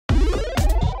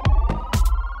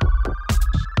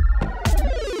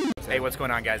what's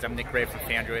going on, guys? I'm Nick Ray from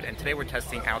Phandroid, and today we're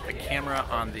testing out the camera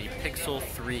on the Pixel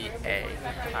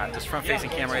 3a. This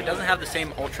front-facing camera, it doesn't have the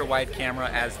same ultra-wide camera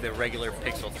as the regular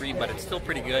Pixel 3, but it's still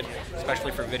pretty good,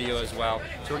 especially for video as well.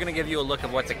 So we're going to give you a look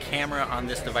at what the camera on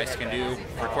this device can do,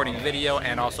 recording video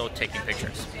and also taking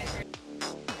pictures.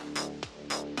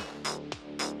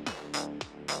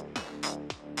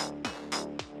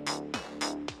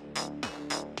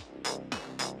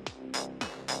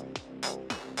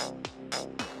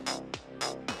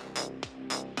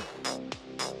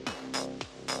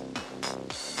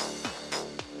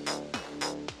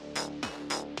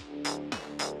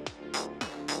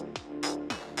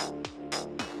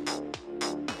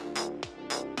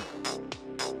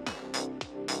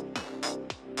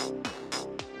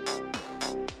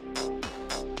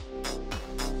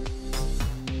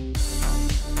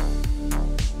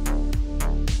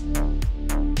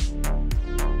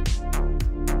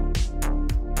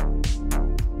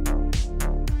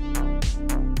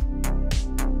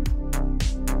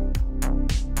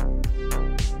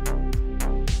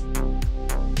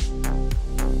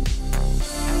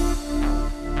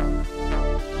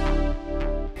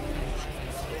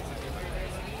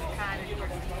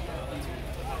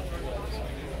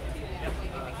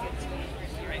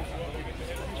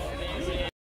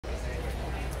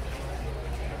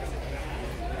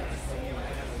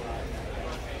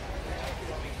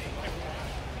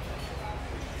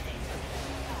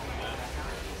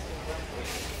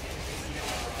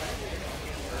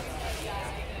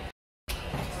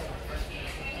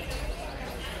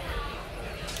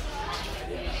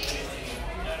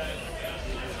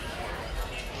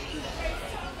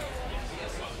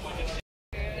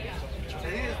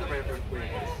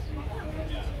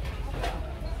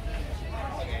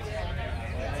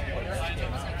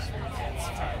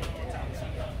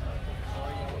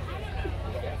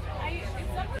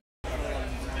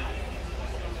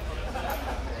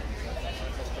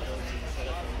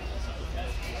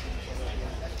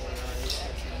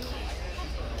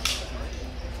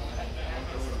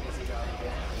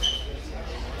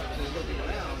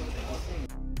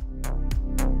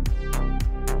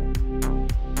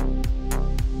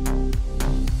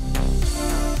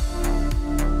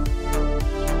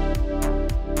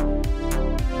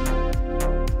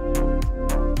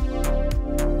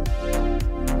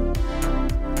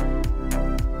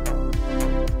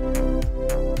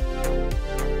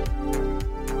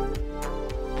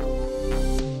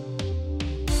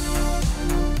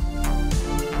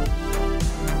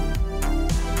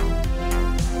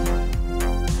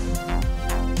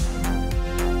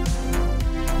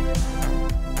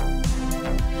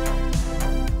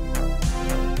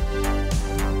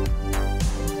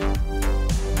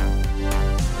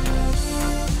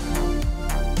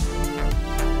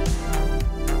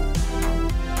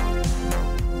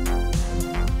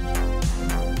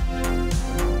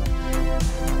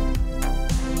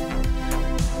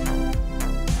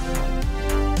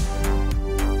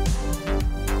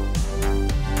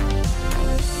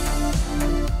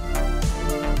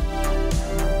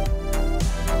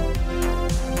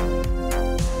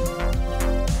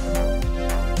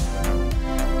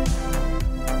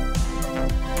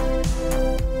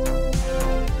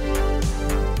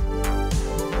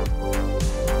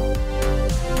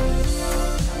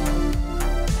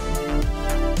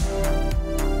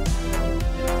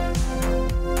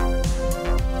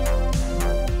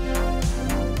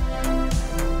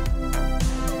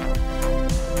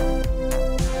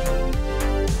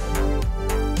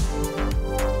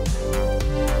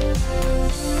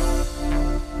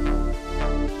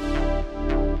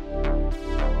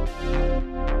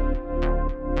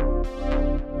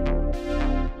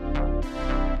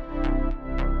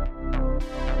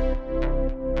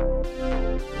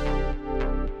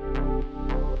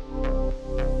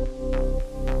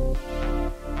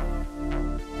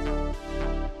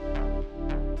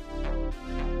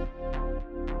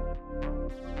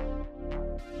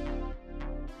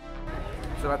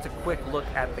 So that's a quick look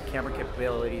at the camera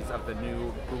capabilities of the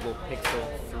new Google Pixel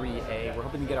 3a. We're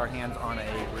hoping to get our hands on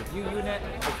a review unit,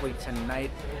 hopefully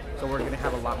tonight. So we're going to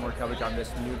have a lot more coverage on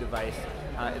this new device.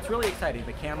 It's really exciting.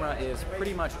 The camera is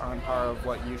pretty much on par of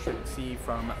what you should see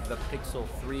from the Pixel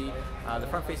 3. The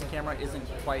front-facing camera isn't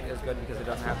quite as good because it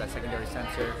doesn't have that secondary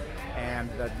sensor, and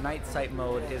the night sight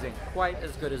mode isn't quite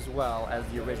as good as well as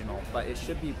the original, but it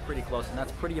should be pretty close, and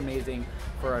that's pretty amazing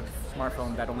for a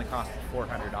smartphone that only costs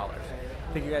 $400.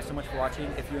 Thank you guys so much for watching.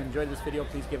 If you enjoyed this video,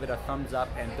 please give it a thumbs up,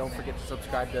 and don't forget to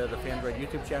subscribe to the Phandroid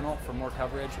YouTube channel for more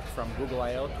coverage from Google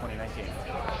I/O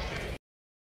 2019.